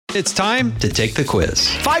It's time to take the quiz.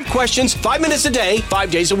 5 questions, 5 minutes a day,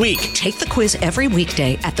 5 days a week. Take the quiz every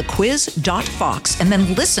weekday at thequiz.fox and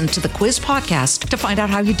then listen to the quiz podcast to find out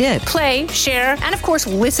how you did. Play, share, and of course,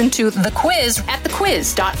 listen to The Quiz at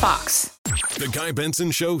thequiz.fox. The Guy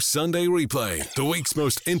Benson Show Sunday Replay. The week's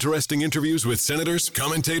most interesting interviews with senators,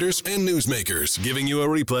 commentators, and newsmakers. Giving you a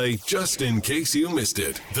replay just in case you missed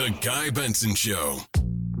it. The Guy Benson Show.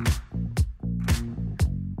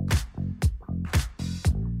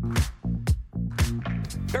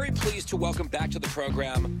 Very pleased to welcome back to the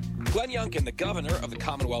program Glenn Youngkin, the governor of the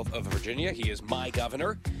Commonwealth of Virginia. He is my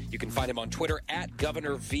governor. You can find him on Twitter at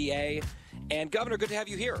GovernorVA. And Governor, good to have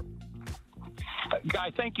you here.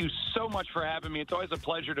 Guy, thank you so much for having me. It's always a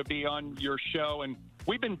pleasure to be on your show. And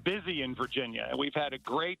we've been busy in Virginia. We've had a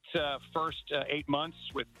great first 8 months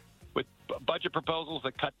with budget proposals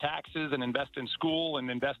that cut taxes and invest in school and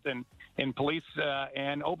invest in police.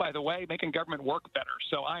 And, oh, by the way, making government work better.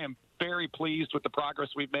 So I am very pleased with the progress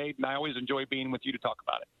we've made, and I always enjoy being with you to talk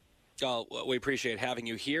about it. Well, we appreciate having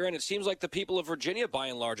you here, and it seems like the people of Virginia, by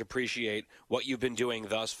and large, appreciate what you've been doing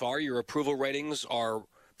thus far. Your approval ratings are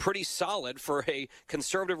pretty solid for a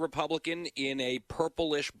conservative Republican in a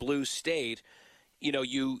purplish blue state. You know,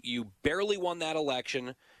 you barely won that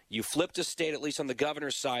election. You flipped a state, at least on the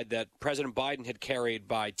governor's side, that President Biden had carried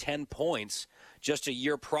by 10 points just a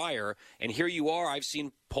year prior. And here you are. I've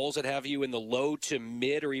seen polls that have you in the low to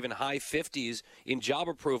mid or even high 50s in job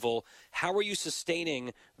approval. How are you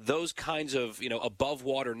sustaining those kinds of, above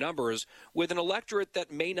water numbers with an electorate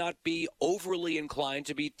that may not be overly inclined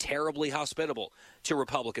to be terribly hospitable to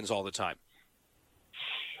Republicans all the time?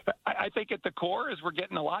 I think at the core is we're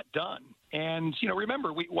getting a lot done. And,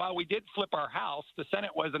 remember, while we did flip our House, the Senate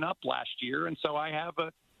wasn't up last year. And so I have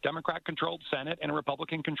a Democrat-controlled Senate and a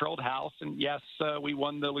Republican-controlled House. And, yes, we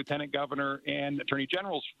won the lieutenant governor and attorney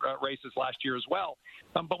general's races last year as well.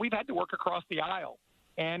 But we've had to work across the aisle,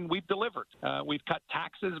 and we've delivered. We've cut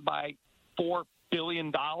taxes by $4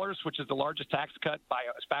 billion, which is the largest tax cut by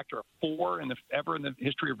a factor of 4 ever in the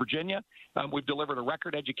history of Virginia. We've delivered a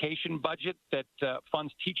record education budget that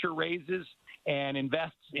funds teacher raises and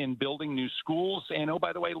invests in building new schools. And, oh,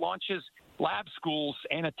 by the way, launches lab schools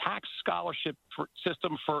and a tax scholarship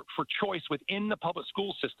system for choice within the public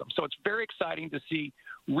school system. So it's very exciting to see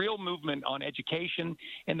real movement on education.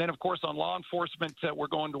 And then, of course, on law enforcement, we're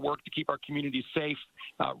going to work to keep our communities safe.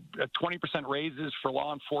 20% raises for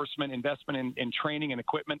law enforcement, investment in training and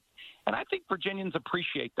equipment. And I think Virginians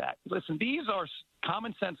appreciate that. Listen, these are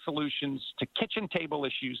common sense solutions to kitchen table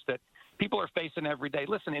issues that people are facing every day.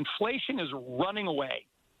 Listen, inflation is running away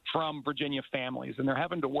from Virginia families, and they're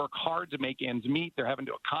having to work hard to make ends meet. They're having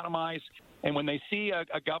to economize. And when they see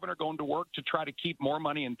a governor going to work to try to keep more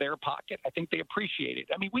money in their pocket, I think they appreciate it.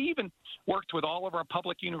 I mean, we even worked with all of our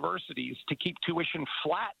public universities to keep tuition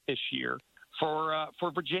flat this year for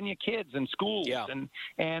Virginia kids and schools. Yeah.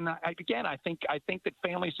 And I think that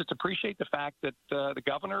families just appreciate the fact that the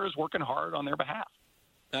governor is working hard on their behalf.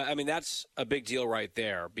 That's a big deal right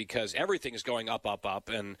there, because everything is going up,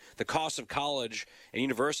 and the cost of college and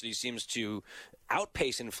university seems to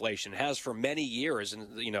outpace inflation, has for many years. And,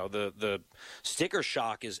 the sticker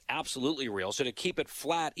shock is absolutely real. So to keep it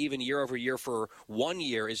flat even year over year for 1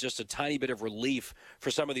 year is just a tiny bit of relief for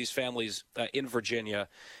some of these families in Virginia.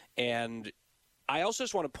 And I also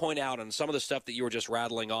just want to point out on some of the stuff that you were just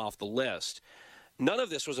rattling off the list, none of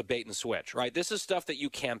this was a bait and switch, right? This is stuff that you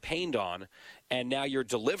campaigned on, and now you're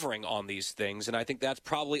delivering on these things. And I think that's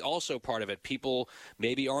probably also part of it. People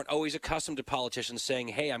maybe aren't always accustomed to politicians saying,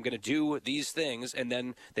 hey, I'm going to do these things, and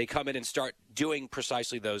then they come in and start doing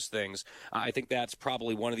precisely those things. I think that's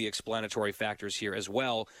probably one of the explanatory factors here as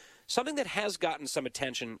well. Something that has gotten some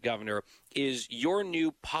attention, Governor, is your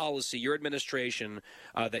new policy, your administration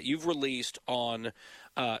that you've released on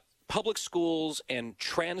public schools and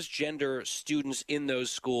transgender students in those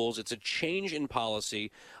schools. It's a change in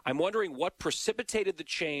policy. I'm wondering what precipitated the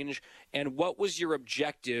change and what was your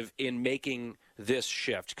objective in making this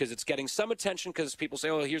shift? Because it's getting some attention because people say,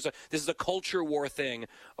 oh, this is a culture war thing.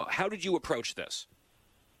 How did you approach this?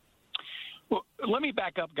 Well, let me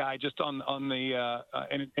back up, Guy, just on the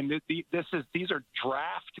these are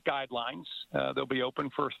draft guidelines. They'll be open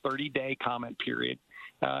for a 30-day comment period,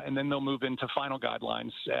 and then they'll move into final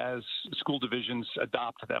guidelines as school divisions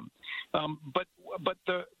adopt them. But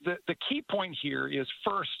the key point here is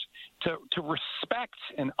first to respect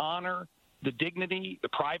and honor the dignity, the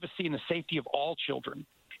privacy, and the safety of all children,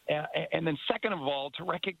 and then second of all to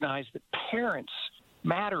recognize that parents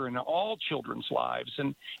matter in all children's lives.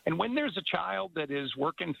 And when there's a child that is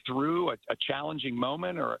working through a challenging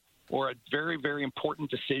moment or or a very, very important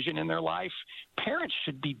decision in their life, parents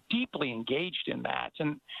should be deeply engaged in that.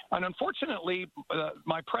 And unfortunately,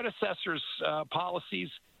 my predecessors' policies,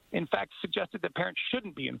 in fact, suggested that parents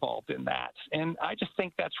shouldn't be involved in that. And I just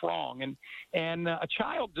think that's wrong. And a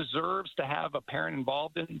child deserves to have a parent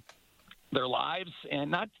involved in their lives, and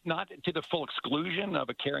not to the full exclusion of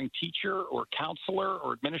a caring teacher or counselor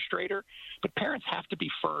or administrator, but parents have to be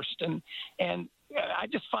first. And I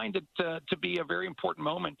just find it to be a very important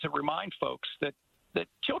moment to remind folks that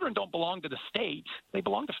children don't belong to the state; they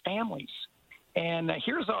belong to families. And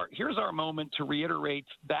here's our moment to reiterate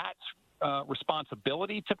that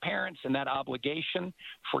responsibility to parents and that obligation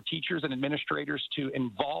for teachers and administrators to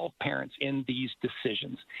involve parents in these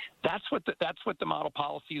decisions. That's what the model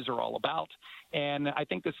policies are all about. And I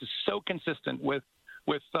think this is so consistent with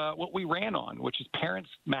what we ran on, which is parents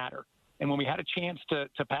matter. And when we had a chance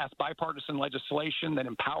to pass bipartisan legislation that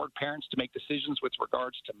empowered parents to make decisions with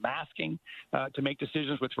regards to masking, to make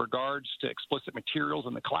decisions with regards to explicit materials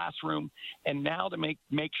in the classroom, and now to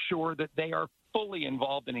make sure that they are fully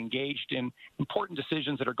involved and engaged in important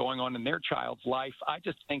decisions that are going on in their child's life, I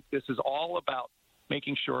just think this is all about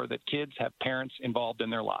making sure that kids have parents involved in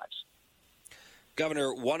their lives.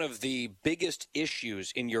 Governor, one of the biggest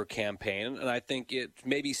issues in your campaign, and I think it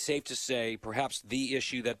may be safe to say perhaps the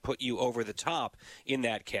issue that put you over the top in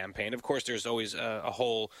that campaign. Of course, there's always a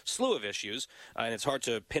whole slew of issues, and it's hard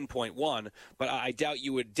to pinpoint one, but I doubt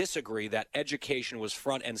you would disagree that education was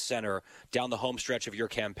front and center down the home stretch of your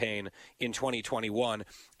campaign in 2021.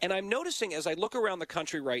 And I'm noticing as I look around the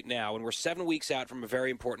country right now, and we're 7 weeks out from a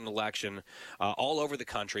very important election all over the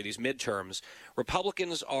country, these midterms,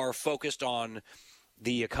 Republicans are focused on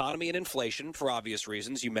the economy and inflation for obvious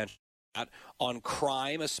reasons. You mentioned that. On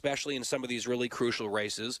crime, especially in some of these really crucial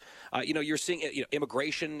races. You're seeing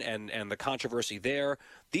immigration and the controversy there.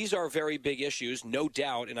 These are very big issues, no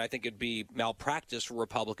doubt, and I think it'd be malpractice for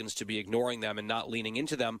Republicans to be ignoring them and not leaning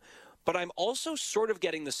into them. But I'm also sort of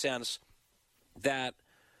getting the sense that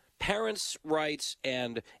parents' rights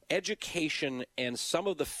and education and some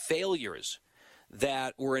of the failures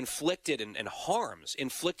that were inflicted and harms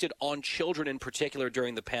inflicted on children in particular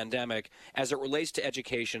during the pandemic as it relates to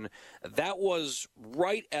education, that was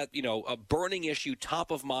right at, a burning issue,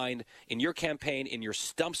 top of mind in your campaign, in your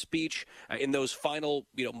stump speech, in those final,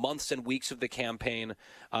 months and weeks of the campaign,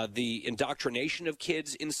 the indoctrination of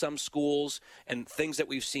kids in some schools and things that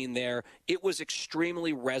we've seen there. It was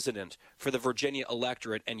extremely resonant for the Virginia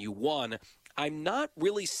electorate, and you won. I'm not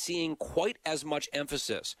really seeing quite as much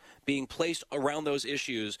emphasis being placed around those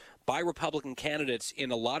issues by Republican candidates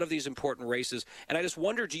in a lot of these important races. And I just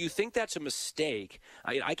wonder, do you think that's a mistake?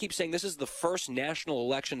 I keep saying this is the first national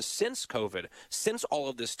election since COVID, since all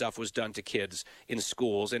of this stuff was done to kids in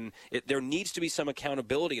schools. And there needs to be some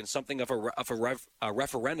accountability and something of a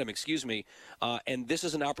referendum, and this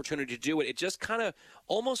is an opportunity to do it. It just kind of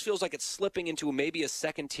almost feels like it's slipping into maybe a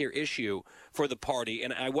second-tier issue for the party.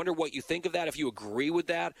 And I wonder what you think of that, if you agree with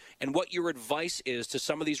that, and what your advice is to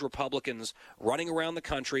some of these Republicans running around the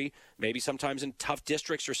country, maybe sometimes in tough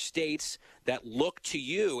districts or states that look to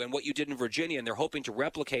you and what you did in Virginia, and they're hoping to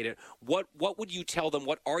replicate it. What would you tell them?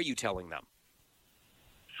 What are you telling them?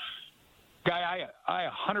 Guy, I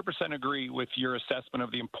 100% agree with your assessment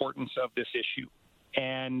of the importance of this issue.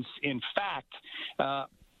 And in fact,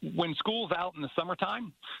 when school's out in the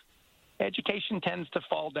summertime, education tends to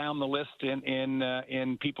fall down the list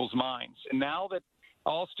in people's minds. And now that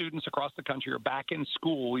all students across the country are back in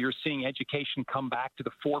school, you're seeing education come back to the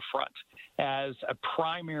forefront as a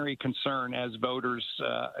primary concern as voters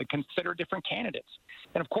consider different candidates.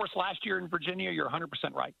 And of course, last year in Virginia, you're 100%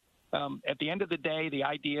 right. At the end of the day, the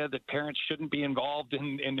idea that parents shouldn't be involved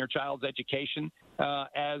in their child's education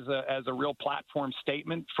as a real platform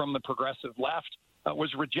statement from the progressive left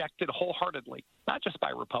was rejected wholeheartedly, not just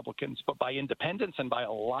by Republicans, but by independents and by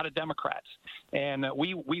a lot of Democrats. And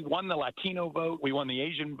we won the Latino vote. We won the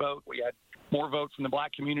Asian vote. We had more votes from the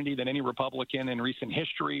black community than any Republican in recent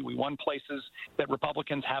history. We won places that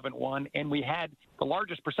Republicans haven't won. And we had the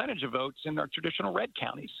largest percentage of votes in our traditional red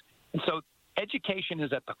counties. And so education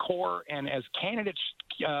is at the core. And as candidates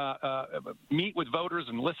meet with voters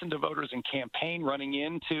and listen to voters and campaign running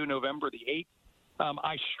into November the 8th,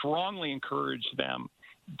 I strongly encourage them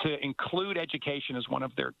to include education as one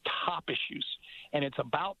of their top issues. And it's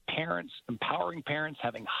about parents, empowering parents,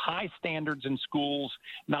 having high standards in schools,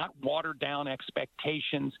 not watered down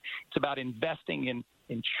expectations. It's about investing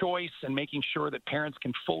in choice and making sure that parents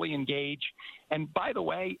can fully engage. And by the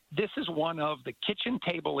way, this is one of the kitchen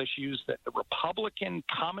table issues that the Republican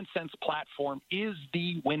common sense platform is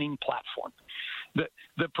the winning platform.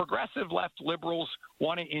 The progressive left liberals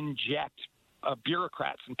want to inject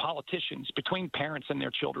bureaucrats and politicians, between parents and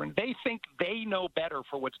their children. They think they know better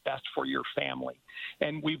for what's best for your family.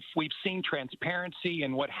 And we've seen transparency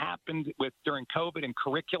in what happened during COVID and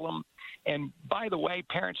curriculum. And by the way,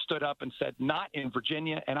 parents stood up and said, not in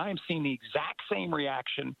Virginia. And I am seeing the exact same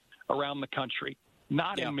reaction around the country.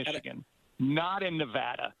 Not in Michigan, not in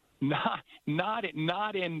Nevada, not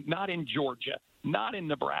in Georgia, not in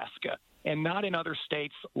Nebraska, and not in other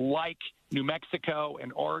states like New Mexico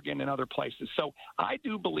and Oregon and other places. So I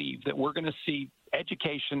do believe that we're going to see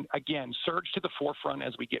education, again, surge to the forefront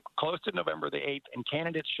as we get close to November the 8th, and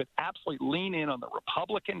candidates should absolutely lean in on the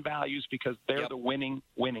Republican values because they're the winning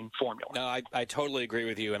formula. No, I totally agree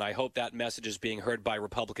with you, and I hope that message is being heard by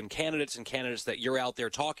Republican candidates and candidates that you're out there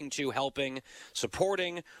talking to, helping,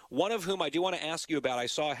 supporting, one of whom I do want to ask you about. I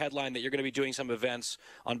saw a headline that you're going to be doing some events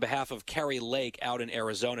on behalf of Kari Lake out in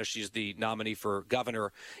Arizona. She's the nominee for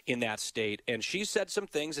governor in that state, and she said some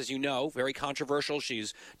things, as you know, very controversial.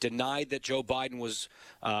 She's denied that Joe Biden was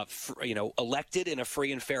elected in a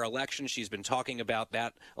free and fair election. She's been talking about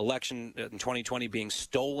that election in 2020 being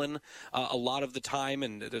stolen a lot of the time,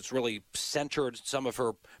 and it's really centered some of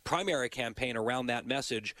her primary campaign around that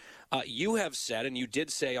message. You have said, and you did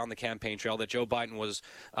say on the campaign trail, that Joe Biden was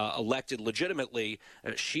elected legitimately.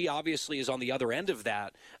 She obviously is on the other end of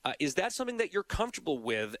that. Is that something that you're comfortable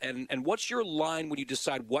with? And what's your line when you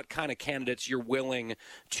decide what kind of candidates you're willing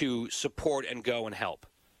to support and go and help?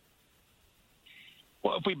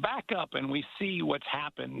 Well, if we back up and we see what's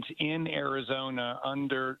happened in Arizona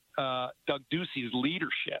under Doug Ducey's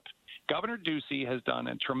leadership, Governor Ducey has done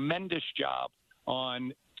a tremendous job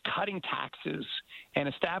on cutting taxes and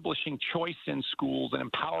establishing choice in schools and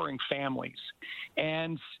empowering families.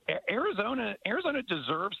 And Arizona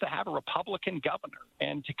deserves to have a Republican governor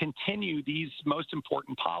and to continue these most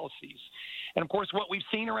important policies. And, of course, what we've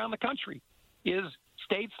seen around the country is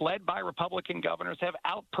states led by Republican governors have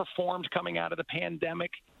outperformed coming out of the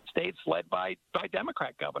pandemic states led by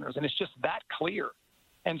Democrat governors, and it's just that clear.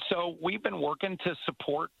 And so we've been working to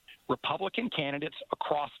support Republican candidates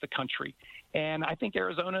across the country. And I think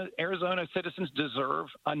Arizona citizens deserve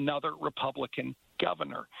another Republican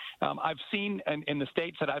governor. I've seen in the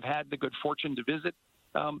states that I've had the good fortune to visit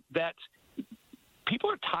that people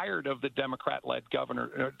are tired of the Democrat-led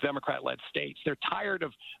states. They're tired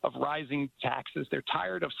of rising taxes. They're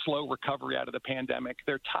tired of slow recovery out of the pandemic.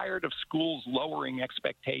 They're tired of schools lowering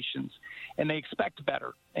expectations, and they expect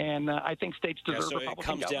better. And I think states deserve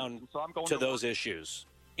Republican governors. So it comes down to those issues.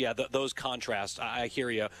 Yeah, those contrasts. I hear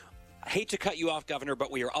you. I hate to cut you off, Governor, but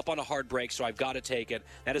we are up on a hard break, so I've got to take it.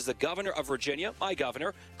 That is the governor of Virginia, my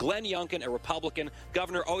governor, Glenn Youngkin, a Republican.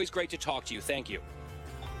 Governor, always great to talk to you. Thank you.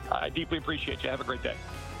 I deeply appreciate you. Have a great day.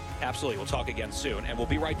 Absolutely. We'll talk again soon, and we'll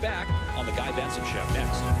be right back on The Guy Benson Show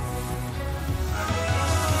next.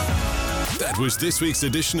 That was this week's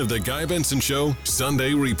edition of The Guy Benson Show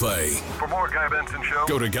Sunday Replay. For more Guy Benson Show,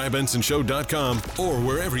 go to GuyBensonShow.com or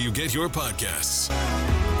wherever you get your podcasts.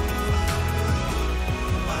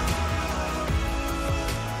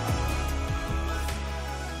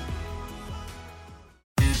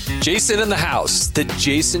 Jason in the House, the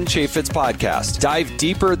Jason Chaffetz Podcast. Dive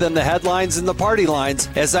deeper than the headlines and the party lines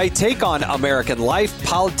as I take on American life,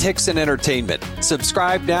 politics, and entertainment.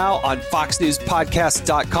 Subscribe now on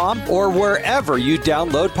FoxNewsPodcast.com or wherever you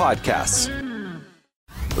download podcasts.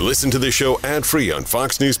 Listen to the show ad-free on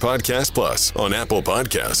Fox News Podcast Plus, on Apple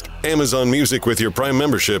Podcast, Amazon Music with your Prime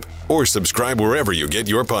membership, or subscribe wherever you get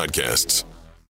your podcasts.